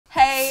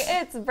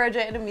it's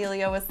Bridget and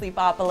Amelia with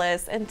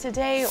Sleepopolis, and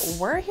today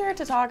we're here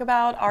to talk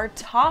about our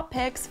top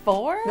picks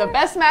for the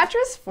best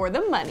mattress for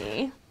the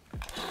money.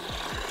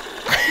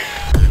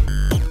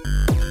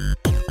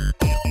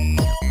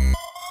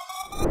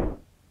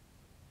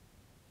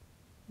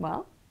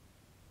 Well,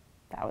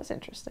 that was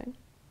interesting.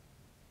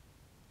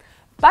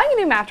 Buying a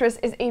new mattress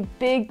is a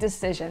big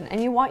decision,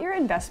 and you want your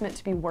investment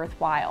to be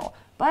worthwhile,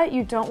 but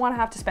you don't want to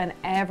have to spend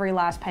every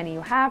last penny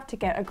you have to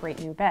get a great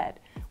new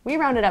bed. We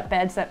rounded up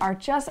beds that are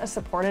just as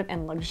supportive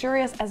and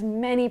luxurious as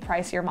many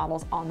pricier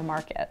models on the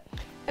market.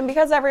 And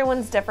because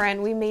everyone's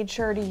different, we made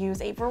sure to use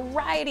a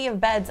variety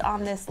of beds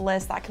on this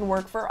list that can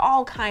work for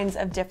all kinds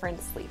of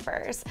different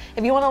sleepers.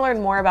 If you want to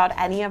learn more about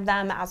any of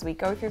them as we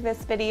go through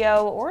this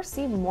video or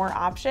see more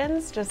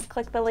options, just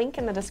click the link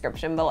in the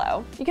description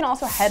below. You can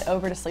also head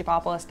over to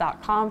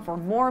sleepopolis.com for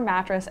more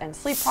mattress and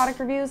sleep product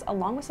reviews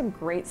along with some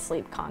great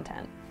sleep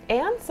content.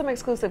 And some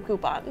exclusive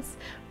coupons.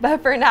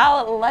 But for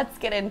now, let's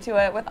get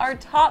into it with our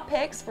top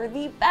picks for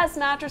the best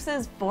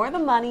mattresses for the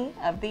money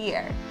of the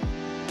year.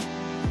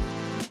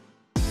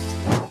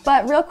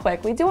 But real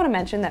quick, we do want to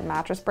mention that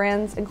mattress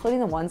brands,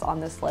 including the ones on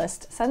this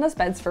list, send us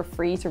beds for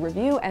free to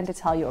review and to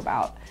tell you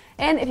about.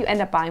 And if you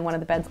end up buying one of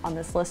the beds on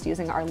this list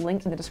using our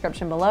link in the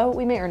description below,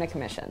 we may earn a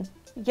commission.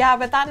 Yeah,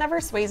 but that never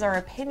sways our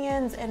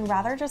opinions and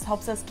rather just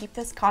helps us keep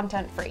this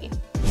content free.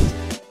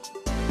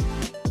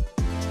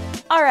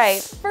 All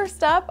right,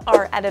 first up,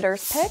 our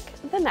editor's pick,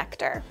 the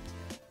Nectar.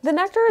 The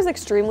Nectar is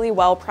extremely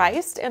well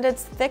priced, and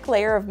its thick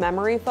layer of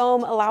memory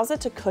foam allows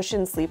it to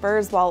cushion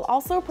sleepers while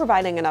also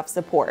providing enough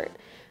support.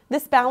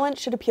 This balance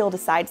should appeal to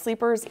side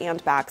sleepers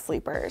and back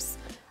sleepers.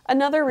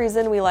 Another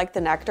reason we like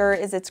the Nectar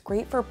is it's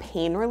great for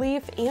pain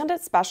relief, and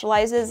it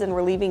specializes in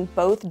relieving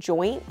both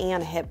joint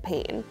and hip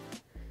pain.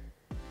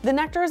 The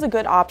Nectar is a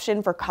good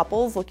option for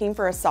couples looking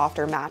for a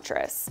softer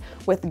mattress.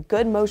 With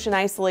good motion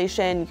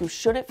isolation, you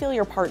shouldn't feel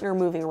your partner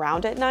moving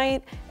around at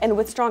night, and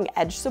with strong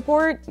edge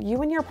support,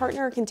 you and your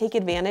partner can take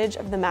advantage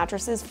of the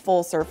mattress's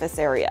full surface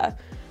area.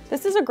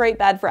 This is a great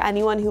bed for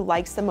anyone who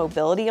likes some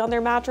mobility on their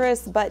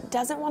mattress, but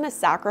doesn't want to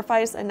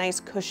sacrifice a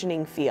nice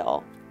cushioning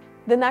feel.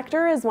 The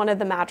Nectar is one of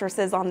the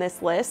mattresses on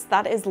this list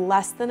that is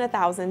less than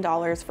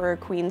 $1,000 for a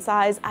queen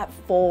size at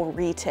full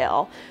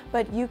retail.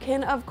 But you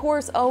can, of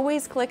course,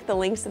 always click the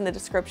links in the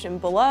description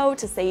below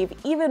to save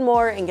even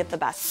more and get the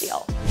best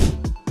deal.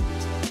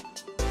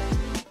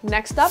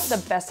 Next up,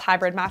 the best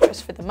hybrid mattress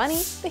for the money,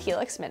 the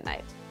Helix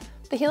Midnight.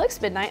 The Helix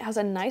Midnight has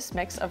a nice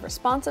mix of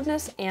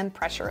responsiveness and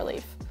pressure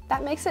relief.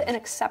 That makes it an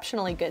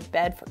exceptionally good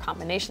bed for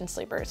combination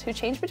sleepers who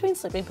change between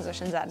sleeping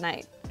positions at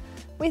night.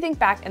 We think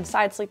back and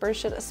side sleepers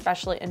should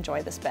especially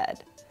enjoy this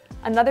bed.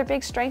 Another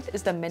big strength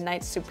is the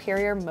Midnight's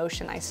superior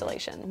motion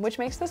isolation, which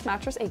makes this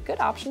mattress a good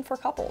option for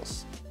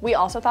couples. We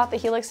also thought the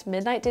Helix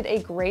Midnight did a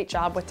great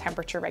job with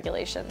temperature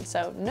regulation,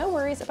 so no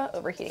worries about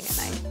overheating at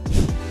night.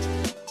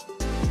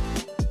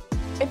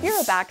 If you're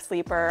a back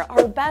sleeper,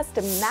 our best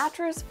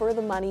mattress for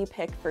the money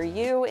pick for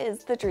you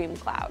is the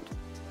DreamCloud.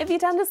 If you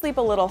tend to sleep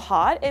a little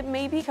hot, it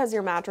may be because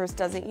your mattress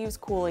doesn't use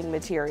cooling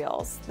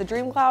materials. The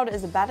DreamCloud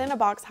is a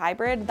bed-in-a-box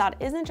hybrid that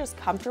isn't just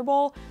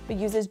comfortable, but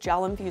uses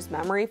gel-infused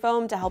memory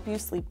foam to help you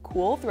sleep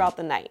cool throughout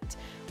the night.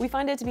 We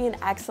find it to be an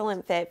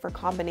excellent fit for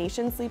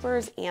combination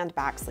sleepers and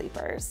back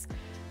sleepers.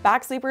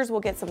 Back sleepers will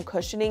get some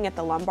cushioning at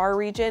the lumbar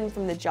region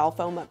from the gel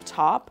foam up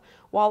top,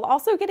 while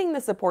also getting the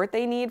support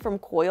they need from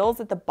coils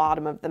at the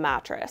bottom of the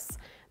mattress.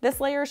 This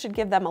layer should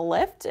give them a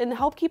lift and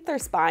help keep their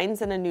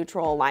spines in a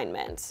neutral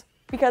alignment.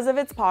 Because of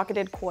its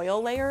pocketed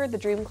coil layer, the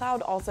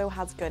DreamCloud also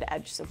has good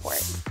edge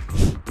support.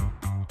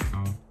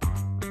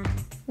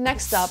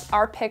 Next up,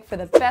 our pick for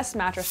the best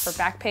mattress for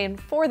back pain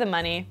for the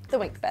money, the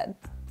WinkBed.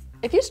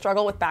 If you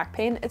struggle with back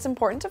pain, it's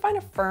important to find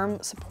a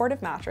firm,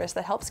 supportive mattress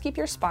that helps keep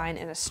your spine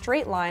in a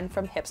straight line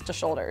from hips to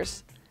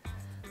shoulders.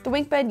 The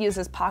WinkBed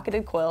uses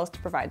pocketed coils to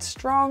provide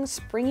strong,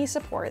 springy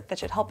support that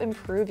should help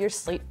improve your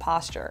sleep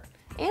posture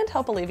and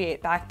help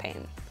alleviate back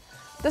pain.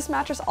 This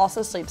mattress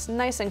also sleeps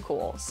nice and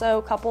cool,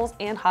 so couples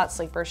and hot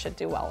sleepers should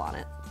do well on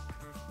it.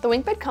 The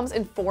WinkBed comes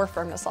in 4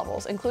 firmness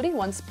levels, including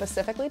one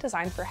specifically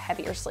designed for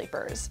heavier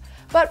sleepers.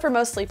 But for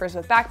most sleepers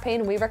with back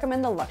pain, we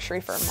recommend the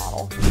luxury firm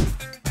model.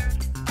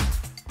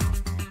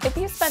 If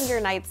you spend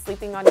your nights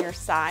sleeping on your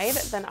side,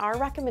 then our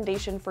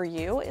recommendation for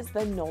you is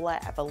the Nola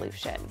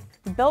Evolution.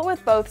 Built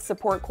with both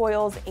support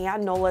coils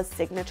and Nola's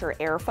signature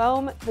air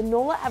foam, the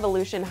Nola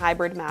Evolution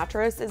hybrid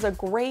mattress is a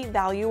great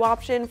value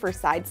option for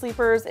side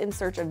sleepers in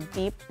search of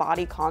deep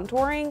body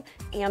contouring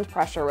and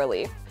pressure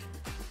relief.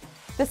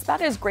 This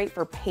bed is great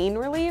for pain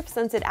relief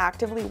since it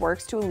actively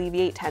works to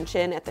alleviate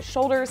tension at the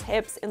shoulders,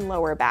 hips, and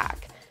lower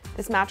back.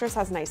 This mattress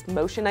has nice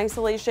motion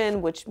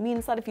isolation, which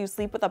means that if you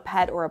sleep with a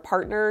pet or a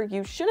partner,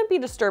 you shouldn't be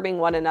disturbing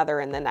one another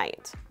in the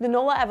night. The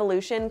Nola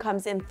Evolution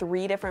comes in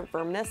 3 different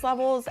firmness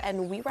levels,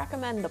 and we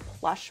recommend the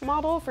plush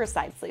model for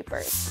side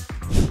sleepers.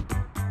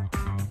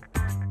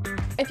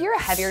 If you're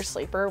a heavier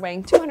sleeper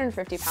weighing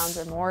 250 pounds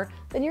or more,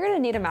 then you're going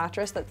to need a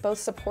mattress that both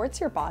supports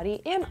your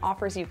body and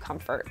offers you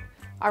comfort.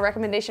 Our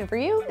recommendation for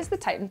you is the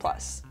Titan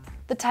Plus.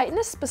 The Titan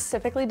is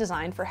specifically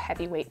designed for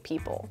heavyweight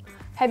people.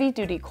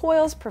 Heavy-duty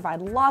coils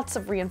provide lots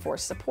of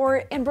reinforced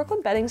support, and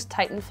Brooklyn Bedding's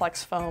Titan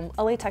Flex Foam,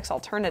 a latex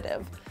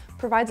alternative,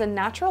 provides a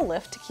natural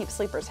lift to keep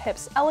sleepers'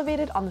 hips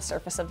elevated on the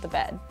surface of the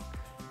bed.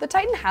 The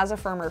Titan has a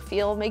firmer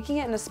feel, making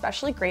it an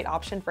especially great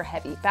option for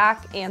heavy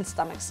back and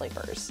stomach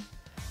sleepers.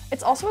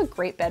 It's also a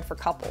great bed for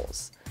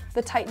couples.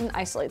 The Titan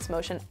isolates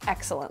motion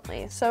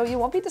excellently, so you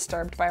won't be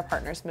disturbed by a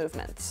partner's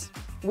movements.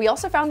 We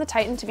also found the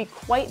Titan to be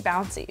quite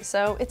bouncy,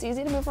 so it's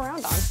easy to move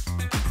around on.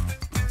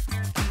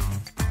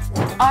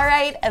 All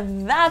right,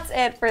 that's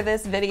it for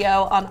this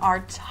video on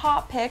our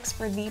top picks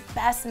for the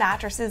best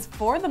mattresses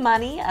for the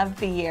money of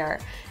the year.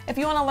 If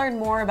you want to learn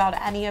more about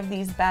any of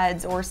these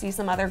beds or see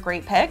some other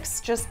great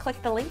picks, just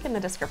click the link in the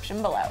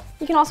description below.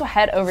 You can also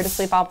head over to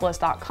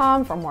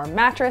sleepopolis.com for more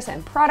mattress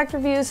and product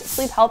reviews,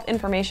 sleep health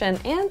information,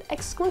 and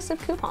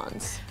exclusive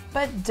coupons.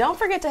 But don't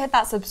forget to hit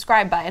that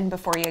subscribe button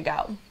before you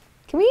go.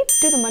 Can we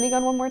do the money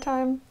gun one more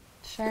time?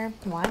 Sure,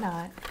 why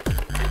not?